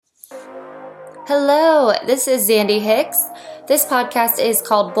Hello, this is Zandy Hicks. This podcast is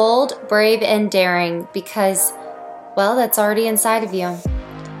called Bold, Brave, and Daring because, well, that's already inside of you.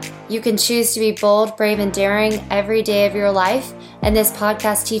 You can choose to be bold, brave, and daring every day of your life, and this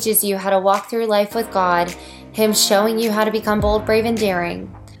podcast teaches you how to walk through life with God, Him showing you how to become bold, brave, and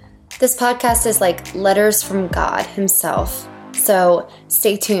daring. This podcast is like letters from God Himself, so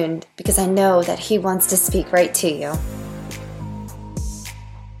stay tuned because I know that He wants to speak right to you.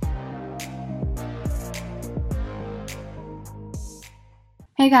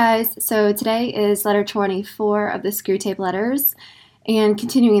 Hey guys, so today is letter 24 of the Screwtape Letters, and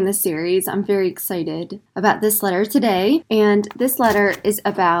continuing this series, I'm very excited about this letter today, and this letter is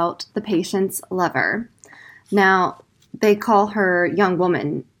about the patient's lover. Now, they call her young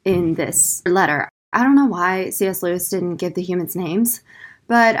woman in this letter. I don't know why C.S. Lewis didn't give the humans names,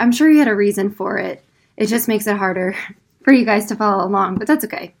 but I'm sure he had a reason for it. It just makes it harder for you guys to follow along, but that's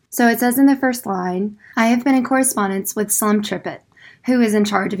okay. So it says in the first line, I have been in correspondence with Slum Trippett, who is in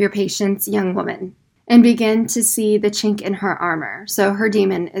charge of your patient's young woman, and begin to see the chink in her armor. So her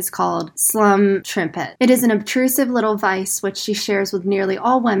demon is called Slum Trippett. It is an obtrusive little vice which she shares with nearly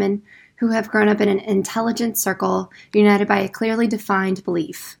all women who have grown up in an intelligent circle united by a clearly defined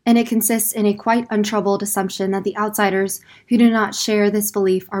belief. And it consists in a quite untroubled assumption that the outsiders who do not share this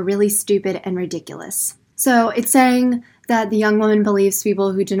belief are really stupid and ridiculous. So it's saying that the young woman believes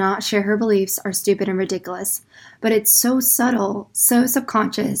people who do not share her beliefs are stupid and ridiculous. But it's so subtle, so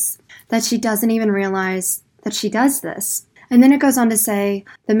subconscious, that she doesn't even realize that she does this. And then it goes on to say,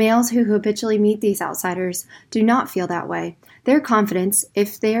 the males who habitually meet these outsiders do not feel that way. Their confidence,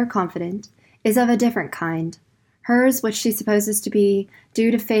 if they are confident, is of a different kind. Hers, which she supposes to be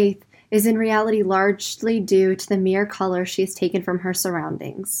due to faith, is in reality largely due to the mere color she has taken from her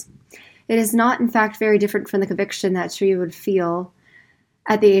surroundings. It is not, in fact, very different from the conviction that she would feel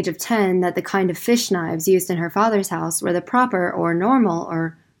at the age of 10 that the kind of fish knives used in her father's house were the proper or normal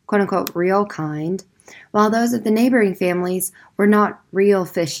or quote-unquote real kind, while those of the neighboring families were not real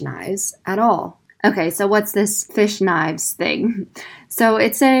fish knives at all. Okay, so what's this fish knives thing? So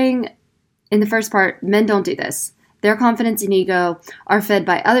it's saying in the first part, men don't do this. Their confidence and ego are fed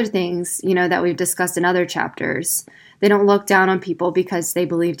by other things, that we've discussed in other chapters. They don't look down on people because they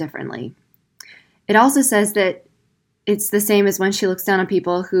believe differently. It also says that it's the same as when she looks down on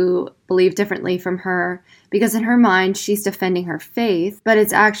people who believe differently from her, because in her mind, she's defending her faith, but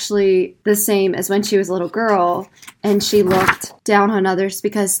it's actually the same as when she was a little girl and she looked down on others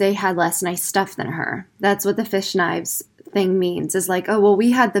because they had less nice stuff than her. That's what the fish knives thing means, is like, oh, well,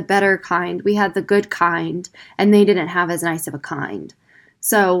 we had the better kind, we had the good kind, and they didn't have as nice of a kind.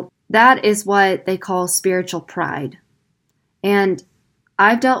 So that is what they call spiritual pride. And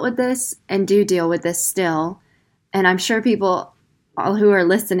I've dealt with this and do deal with this still. And I'm sure people all who are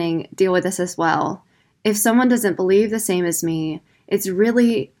listening deal with this as well. If someone doesn't believe the same as me, it's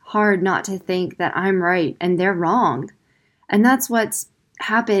really hard not to think that I'm right and they're wrong. And that's what's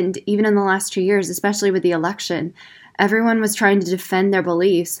happened even in the last 2 years, especially with the election. Everyone was trying to defend their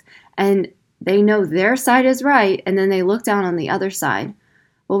beliefs and they know their side is right, and then they look down on the other side.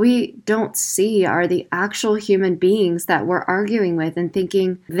 What we don't see are the actual human beings that we're arguing with and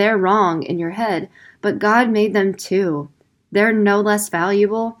thinking they're wrong in your head. But God made them too. They're no less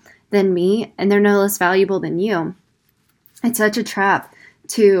valuable than me, and they're no less valuable than you. It's such a trap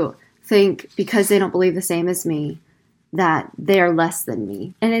to think because they don't believe the same as me that they're less than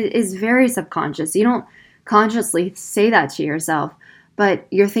me. And it is very subconscious. You don't consciously say that to yourself, but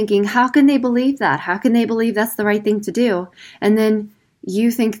you're thinking, how can they believe that? How can they believe that's the right thing to do? And then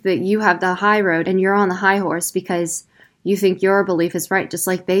you think that you have the high road and you're on the high horse because you think your belief is right, just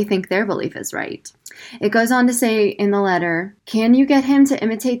like they think their belief is right. It goes on to say in the letter, can you get him to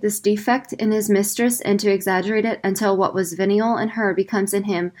imitate this defect in his mistress and to exaggerate it until what was venial in her becomes in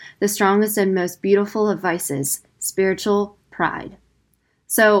him the strongest and most beautiful of vices, spiritual pride?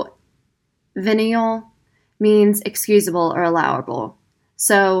 So venial means excusable or allowable.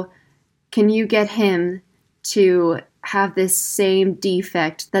 So can you get him to have this same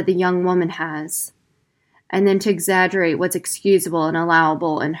defect that the young woman has, and then to exaggerate what's excusable and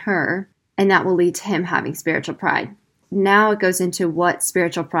allowable in her, and that will lead to him having spiritual pride. Now it goes into what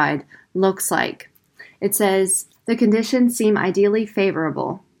spiritual pride looks like. It says, the conditions seem ideally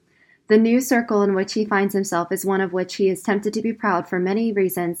favorable. The new circle in which he finds himself is one of which he is tempted to be proud for many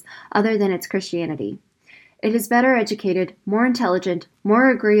reasons other than its Christianity. It is better educated, more intelligent, more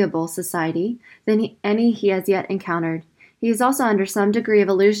agreeable society than any he has yet encountered. He is also under some degree of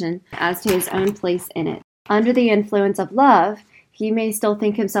illusion as to his own place in it. Under the influence of love, he he may still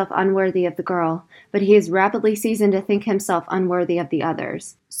think himself unworthy of the girl, but he is rapidly seasoned to think himself unworthy of the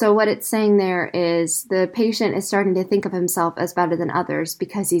others. So what it's saying there is the patient is starting to think of himself as better than others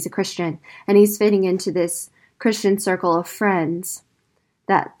because he's a Christian, and he's fitting into this Christian circle of friends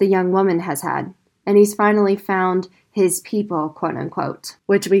that the young woman has had. And he's finally found his people, quote unquote,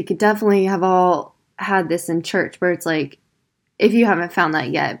 which we could definitely have all had this in church where it's like, if you haven't found that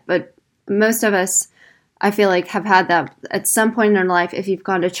yet, but most of us, I feel like, have had that at some point in our life if you've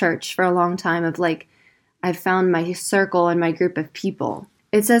gone to church for a long time of like, I've found my circle and my group of people.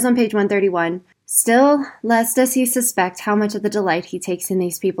 It says on page 131, still less does he suspect how much of the delight he takes in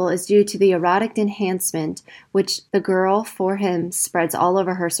these people is due to the erotic enhancement which the girl for him spreads all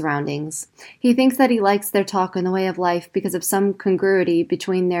over her surroundings. He thinks that he likes their talk and the way of life because of some congruity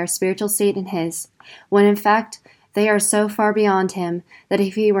between their spiritual state and his, when in fact they are so far beyond him that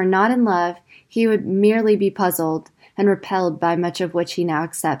if he were not in love, he would merely be puzzled and repelled by much of which he now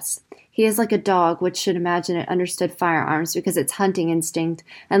accepts. He is like a dog which should imagine it understood firearms because its hunting instinct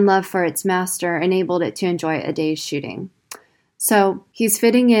and love for its master enabled it to enjoy a day's shooting. So he's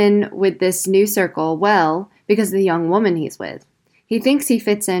fitting in with this new circle well because of the young woman he's with. He thinks he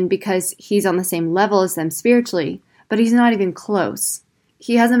fits in because he's on the same level as them spiritually, but he's not even close.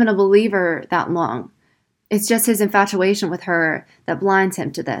 He hasn't been a believer that long. It's just his infatuation with her that blinds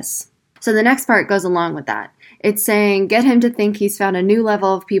him to this. So the next part goes along with that. It's saying, get him to think he's found a new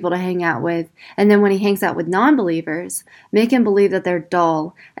level of people to hang out with, and then when he hangs out with non-believers, make him believe that they're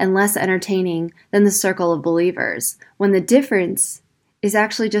dull and less entertaining than the circle of believers, when the difference is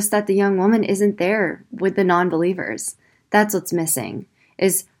actually just that the young woman isn't there with the non-believers. That's what's missing,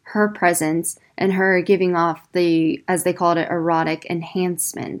 is her presence and her giving off the, as they called it, erotic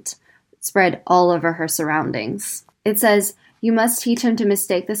enhancement, spread all over her surroundings. It says, you must teach him to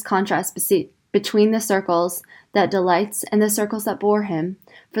mistake this contrast between the circles that delights and the circles that bore him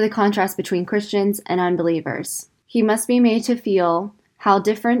for the contrast between Christians and unbelievers. He must be made to feel how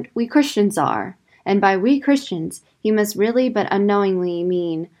different we Christians are, and by we Christians, he must really but unknowingly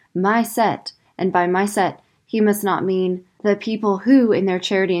mean my set, and by my set, he must not mean the people who, in their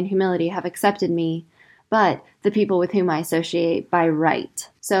charity and humility, have accepted me, but the people with whom I associate by right.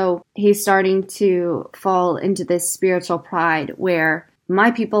 So he's starting to fall into this spiritual pride where my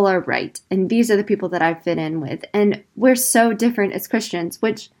people are right, and these are the people that I fit in with. And we're so different as Christians,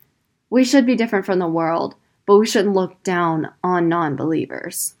 which we should be different from the world, but we shouldn't look down on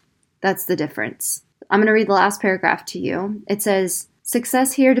non-believers. That's the difference. I'm going to read the last paragraph to you. It says,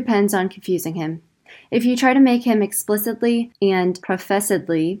 success here depends on confusing him. If you try to make him explicitly and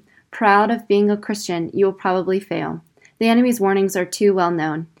professedly proud of being a Christian, you will probably fail. The enemy's warnings are too well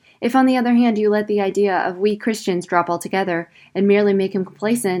known. If, on the other hand, you let the idea of we Christians drop altogether and merely make him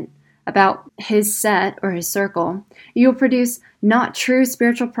complacent about his set or his circle, you will produce not true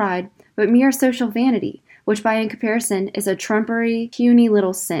spiritual pride, but mere social vanity, which by comparison is a trumpery, puny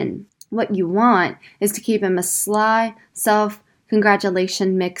little sin. What you want is to keep him a sly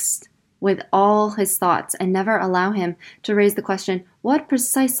self-congratulation mixed with all his thoughts and never allow him to raise the question, what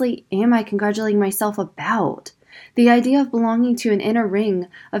precisely am I congratulating myself about? The idea of belonging to an inner ring,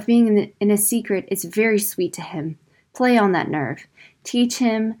 of being in a secret, is very sweet to him. Play on that nerve. Teach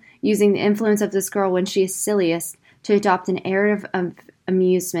him, using the influence of this girl when she is silliest, to adopt an air of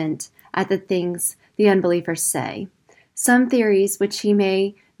amusement at the things the unbelievers say. Some theories which he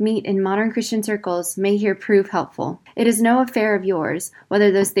may meet in modern Christian circles may here prove helpful. It is no affair of yours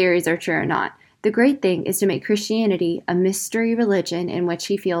whether those theories are true or not. The great thing is to make Christianity a mystery religion in which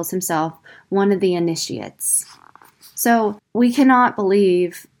he feels himself one of the initiates. So we cannot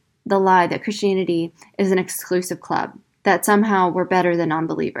believe the lie that Christianity is an exclusive club, that somehow we're better than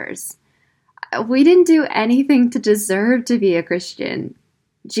non-believers. We didn't do anything to deserve to be a Christian.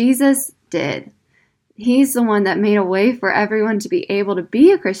 Jesus did. He's the one that made a way for everyone to be able to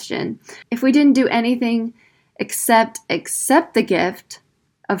be a Christian. If we didn't do anything except accept the gift,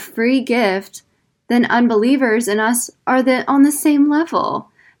 a free gift, then unbelievers and us are on the same level.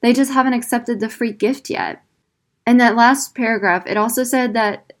 They just haven't accepted the free gift yet. In that last paragraph, it also said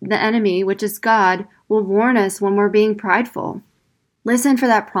that the enemy, which is God, will warn us when we're being prideful. Listen for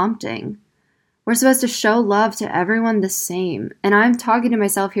that prompting. We're supposed to show love to everyone the same. And I'm talking to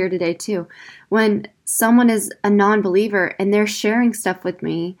myself here today too. When someone is a non-believer and they're sharing stuff with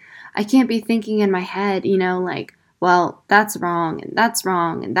me, I can't be thinking in my head, like, well, that's wrong, and that's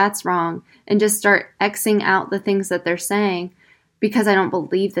wrong, and that's wrong, and just start Xing out the things that they're saying because I don't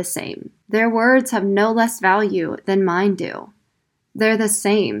believe the same. Their words have no less value than mine do. They're the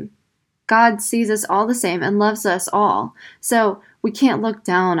same. God sees us all the same and loves us all. So we can't look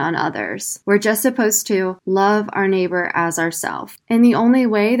down on others. We're just supposed to love our neighbor as ourselves. And the only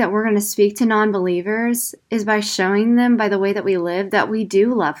way that we're going to speak to non-believers is by showing them by the way that we live that we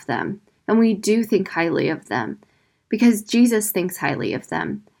do love them and we do think highly of them because Jesus thinks highly of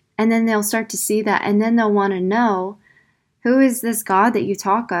them. And then they'll start to see that, and then they'll want to know, who is this God that you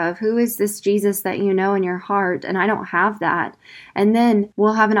talk of? Who is this Jesus that you know in your heart? And I don't have that. And then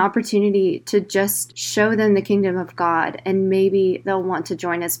we'll have an opportunity to just show them the kingdom of God, and maybe they'll want to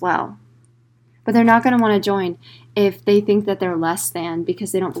join as well. But they're not going to want to join if they think that they're less than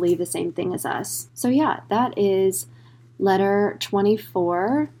because they don't believe the same thing as us. So yeah, that is letter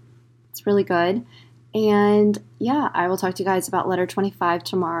 24. It's really good. And yeah, I will talk to you guys about letter 25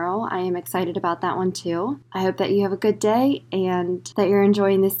 tomorrow. I am excited about that one too. I hope that you have a good day and that you're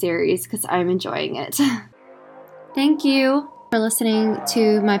enjoying this series because I'm enjoying it. Thank you for listening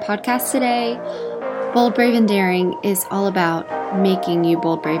to my podcast today. Bold, Brave, and Daring is all about making you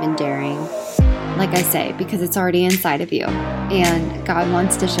bold, brave, and daring. Like I say, because it's already inside of you and God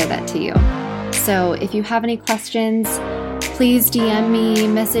wants to show that to you. So if you have any questions, please DM me,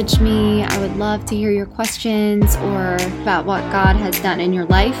 message me. I would love to hear your questions or about what God has done in your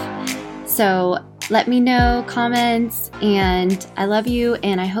life. So let me know, comments, and I love you,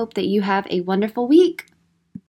 and I hope that you have a wonderful week.